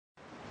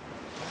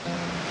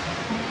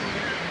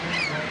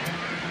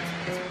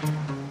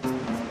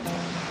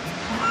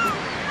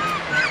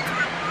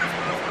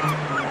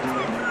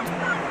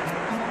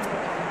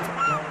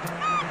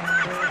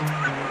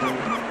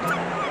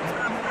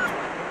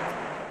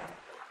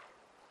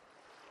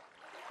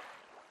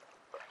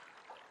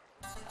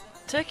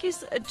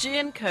Turkey's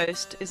Aegean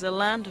coast is a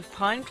land of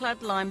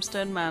pine-clad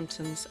limestone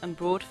mountains and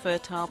broad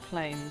fertile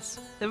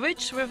plains. The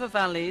rich river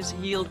valleys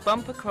yield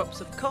bumper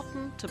crops of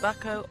cotton,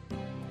 tobacco,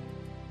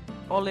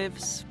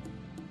 olives,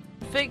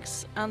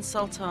 figs and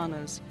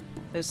sultanas,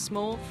 those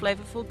small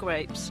flavorful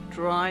grapes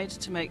dried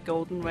to make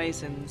golden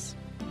raisins.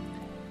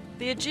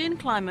 The Aegean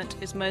climate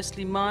is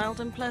mostly mild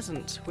and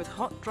pleasant, with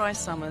hot dry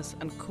summers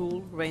and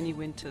cool rainy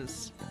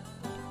winters.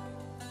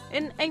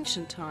 In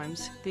ancient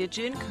times, the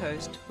Aegean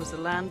coast was a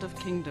land of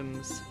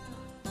kingdoms.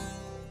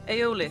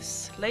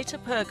 Aeolis, later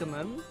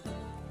Pergamum,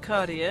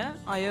 Caria,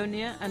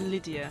 Ionia and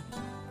Lydia.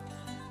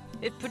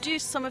 It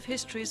produced some of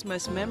history's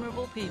most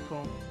memorable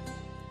people,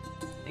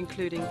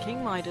 including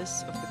King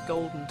Midas of the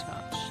Golden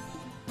Touch,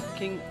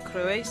 King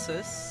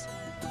Croesus,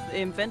 the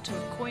inventor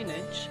of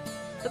coinage,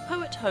 the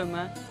poet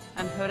Homer,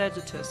 and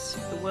Herodotus,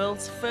 the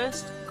world's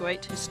first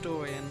great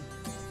historian.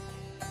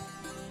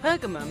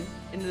 Pergamum,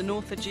 in the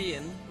North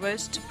Aegean,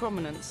 rose to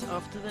prominence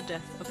after the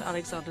death of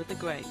Alexander the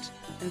Great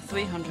in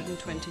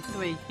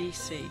 323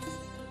 BC.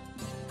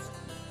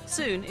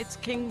 Soon its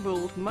king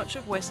ruled much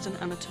of western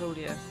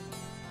Anatolia.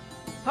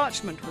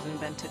 Parchment was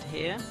invented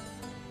here,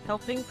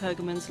 helping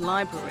Pergamon's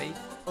library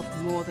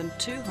of more than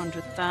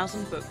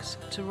 200,000 books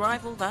to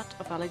rival that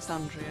of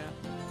Alexandria.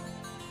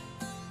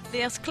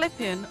 The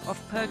Asclepion of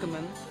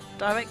Pergamon,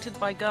 directed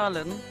by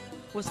Galen,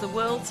 was the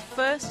world's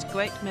first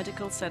great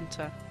medical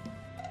centre.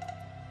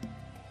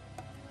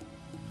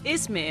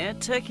 Izmir,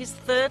 Turkey's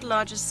third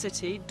largest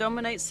city,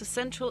 dominates the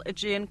central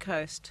Aegean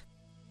coast.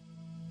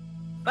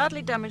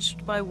 Badly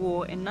damaged by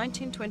war in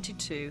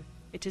 1922,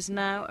 it is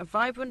now a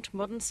vibrant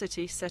modern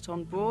city set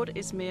on broad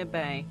Izmir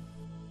Bay.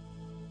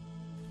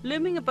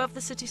 Looming above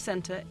the city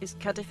centre is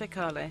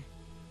Kadifekale,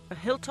 a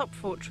hilltop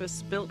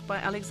fortress built by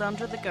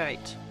Alexander the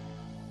Great.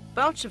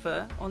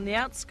 Balchova, on the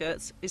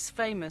outskirts, is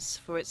famous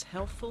for its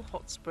healthful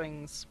hot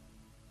springs.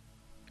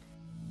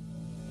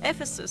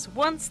 Ephesus,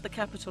 once the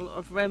capital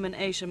of Roman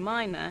Asia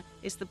Minor,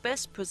 is the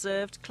best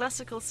preserved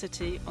classical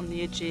city on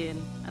the Aegean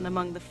and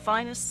among the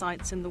finest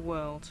sights in the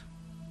world.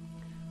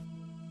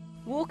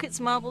 Walk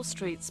its marble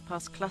streets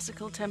past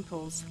classical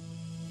temples,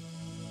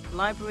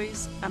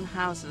 libraries and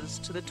houses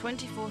to the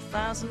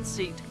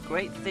 24,000-seat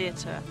Great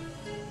Theatre,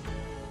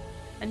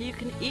 and you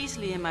can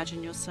easily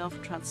imagine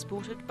yourself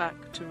transported back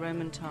to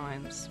Roman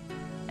times.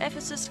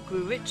 Ephesus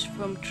grew rich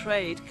from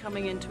trade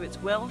coming into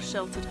its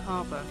well-sheltered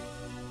harbour.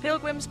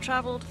 Pilgrims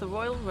travelled the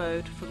royal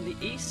road from the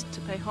east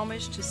to pay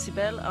homage to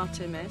Cybele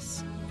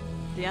Artemis,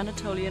 the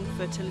Anatolian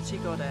fertility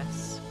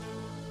goddess.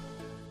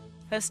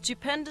 Her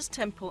stupendous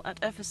temple at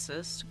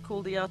Ephesus,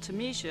 called the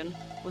Artemision,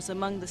 was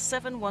among the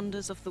 7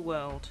 wonders of the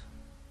world.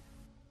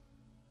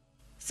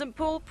 St.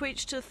 Paul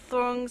preached to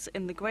throngs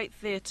in the Great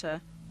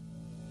Theatre,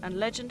 and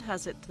legend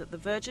has it that the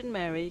Virgin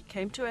Mary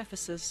came to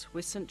Ephesus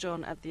with St.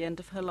 John at the end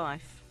of her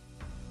life.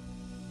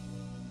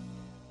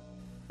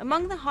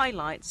 Among the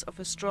highlights of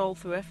a stroll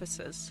through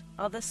Ephesus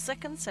are the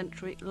 2nd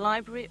century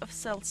Library of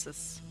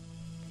Celsus,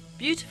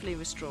 beautifully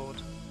restored,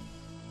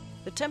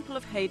 the Temple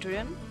of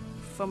Hadrian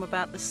from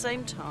about the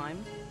same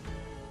time,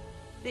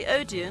 the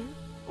Odeon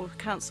or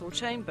council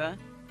chamber,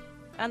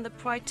 and the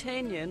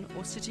Prytaneum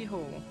or city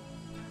hall.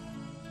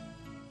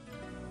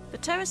 The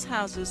terrace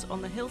houses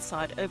on the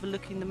hillside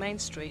overlooking the main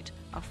street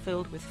are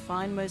filled with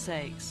fine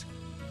mosaics.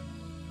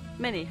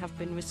 Many have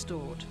been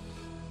restored.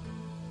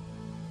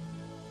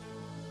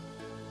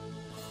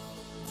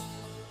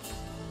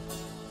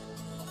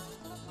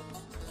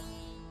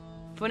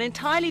 For an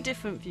entirely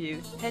different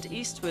view, head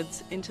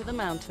eastwards into the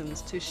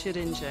mountains to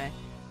Şirince,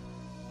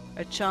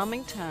 a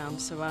charming town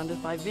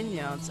surrounded by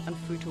vineyards and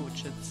fruit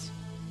orchards.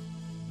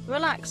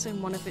 Relax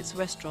in one of its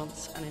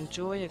restaurants and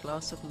enjoy a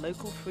glass of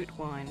local fruit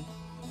wine.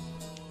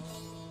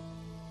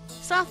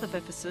 South of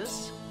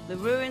Ephesus, the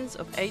ruins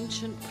of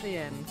ancient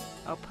Priene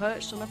are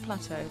perched on a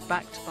plateau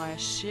backed by a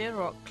sheer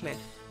rock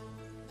cliff.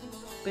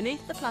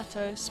 Beneath the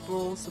plateau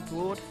sprawls the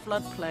broad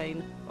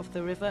floodplain of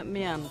the river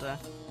Meander,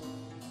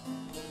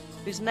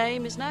 whose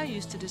name is now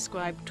used to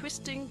describe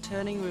twisting,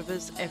 turning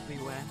rivers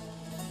everywhere.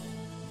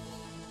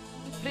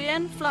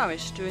 Priene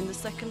flourished during the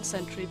 2nd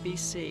century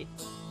BC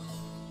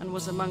and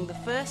was among the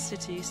first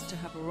cities to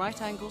have a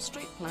right-angle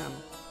street plan.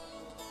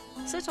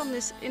 Set on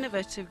this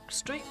innovative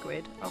street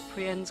grid are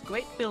Priene's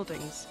great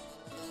buildings,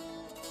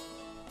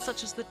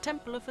 such as the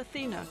Temple of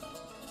Athena,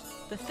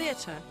 the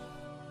theatre,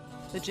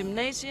 the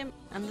gymnasium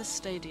and the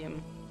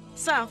stadium.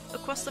 South,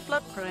 across the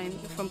floodplain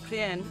from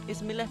Priene,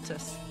 is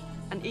Miletus,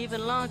 an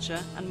even larger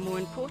and more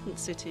important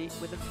city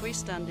with a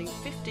freestanding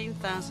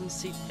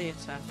 15,000-seat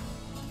theatre.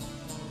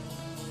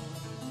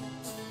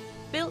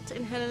 Built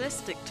in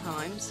Hellenistic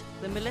times,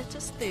 the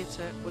Miletus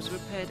theatre was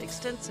repaired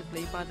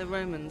extensively by the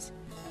Romans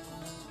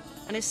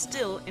and is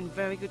still in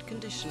very good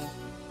condition.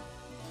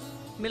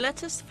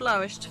 Miletus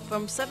flourished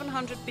from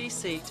 700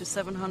 BC to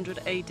 700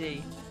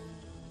 AD.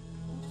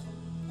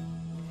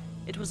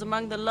 It was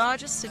among the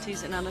largest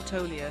cities in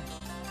Anatolia,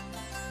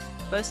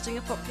 boasting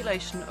a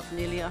population of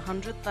nearly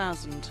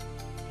 100,000.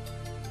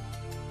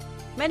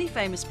 Many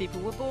famous people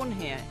were born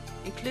here,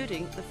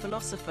 including the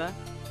philosopher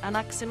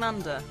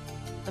Anaximander,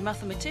 the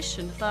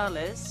mathematician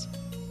Thales,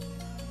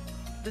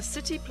 the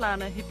city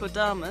planner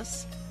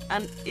Hippodamus,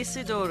 and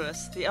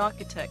Isidorus, the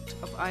architect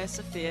of Hagia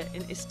Sophia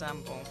in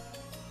Istanbul.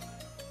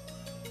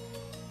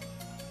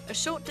 A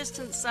short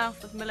distance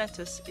south of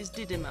Miletus is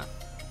Didyma,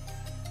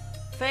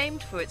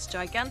 famed for its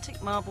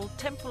gigantic marble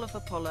Temple of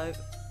Apollo,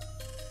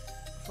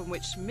 from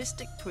which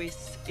mystic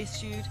priests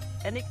issued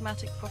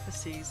enigmatic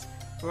prophecies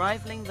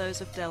rivaling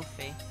those of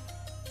Delphi.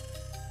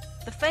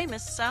 The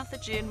famous South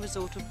Aegean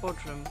resort of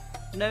Bodrum,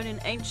 known in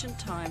ancient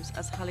times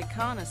as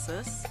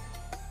Halicarnassus,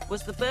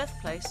 was the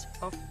birthplace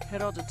of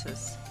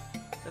Herodotus,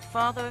 the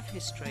father of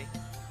history.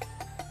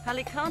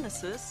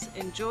 Halicarnassus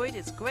enjoyed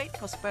its great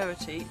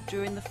prosperity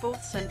during the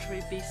 4th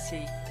century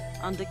BC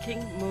under King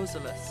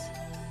Mausolus.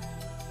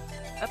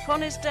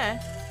 Upon his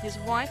death, his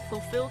wife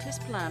fulfilled his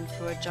plan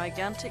for a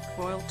gigantic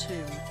royal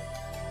tomb.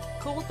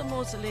 Called the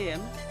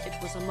Mausoleum, it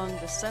was among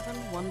the 7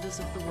 wonders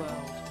of the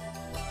world.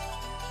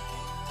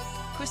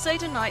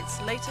 Crusader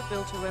knights later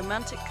built a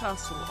romantic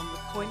castle on the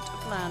point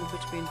of land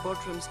between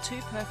Bodrum's 2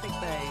 perfect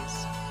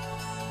bays.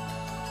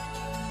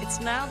 It's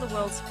now the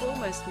world's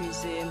foremost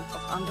museum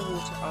of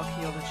underwater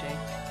archaeology.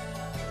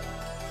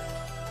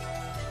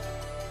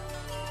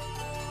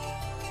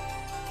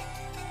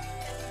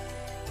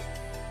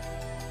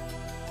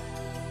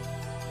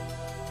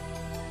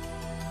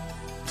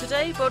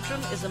 Today,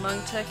 Bodrum is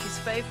among Turkey's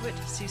favourite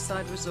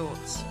seaside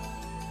resorts.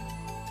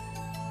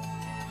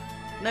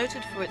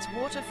 Noted for its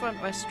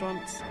waterfront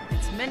restaurants,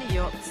 its many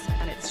yachts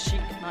and its chic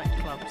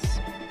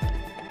nightclubs.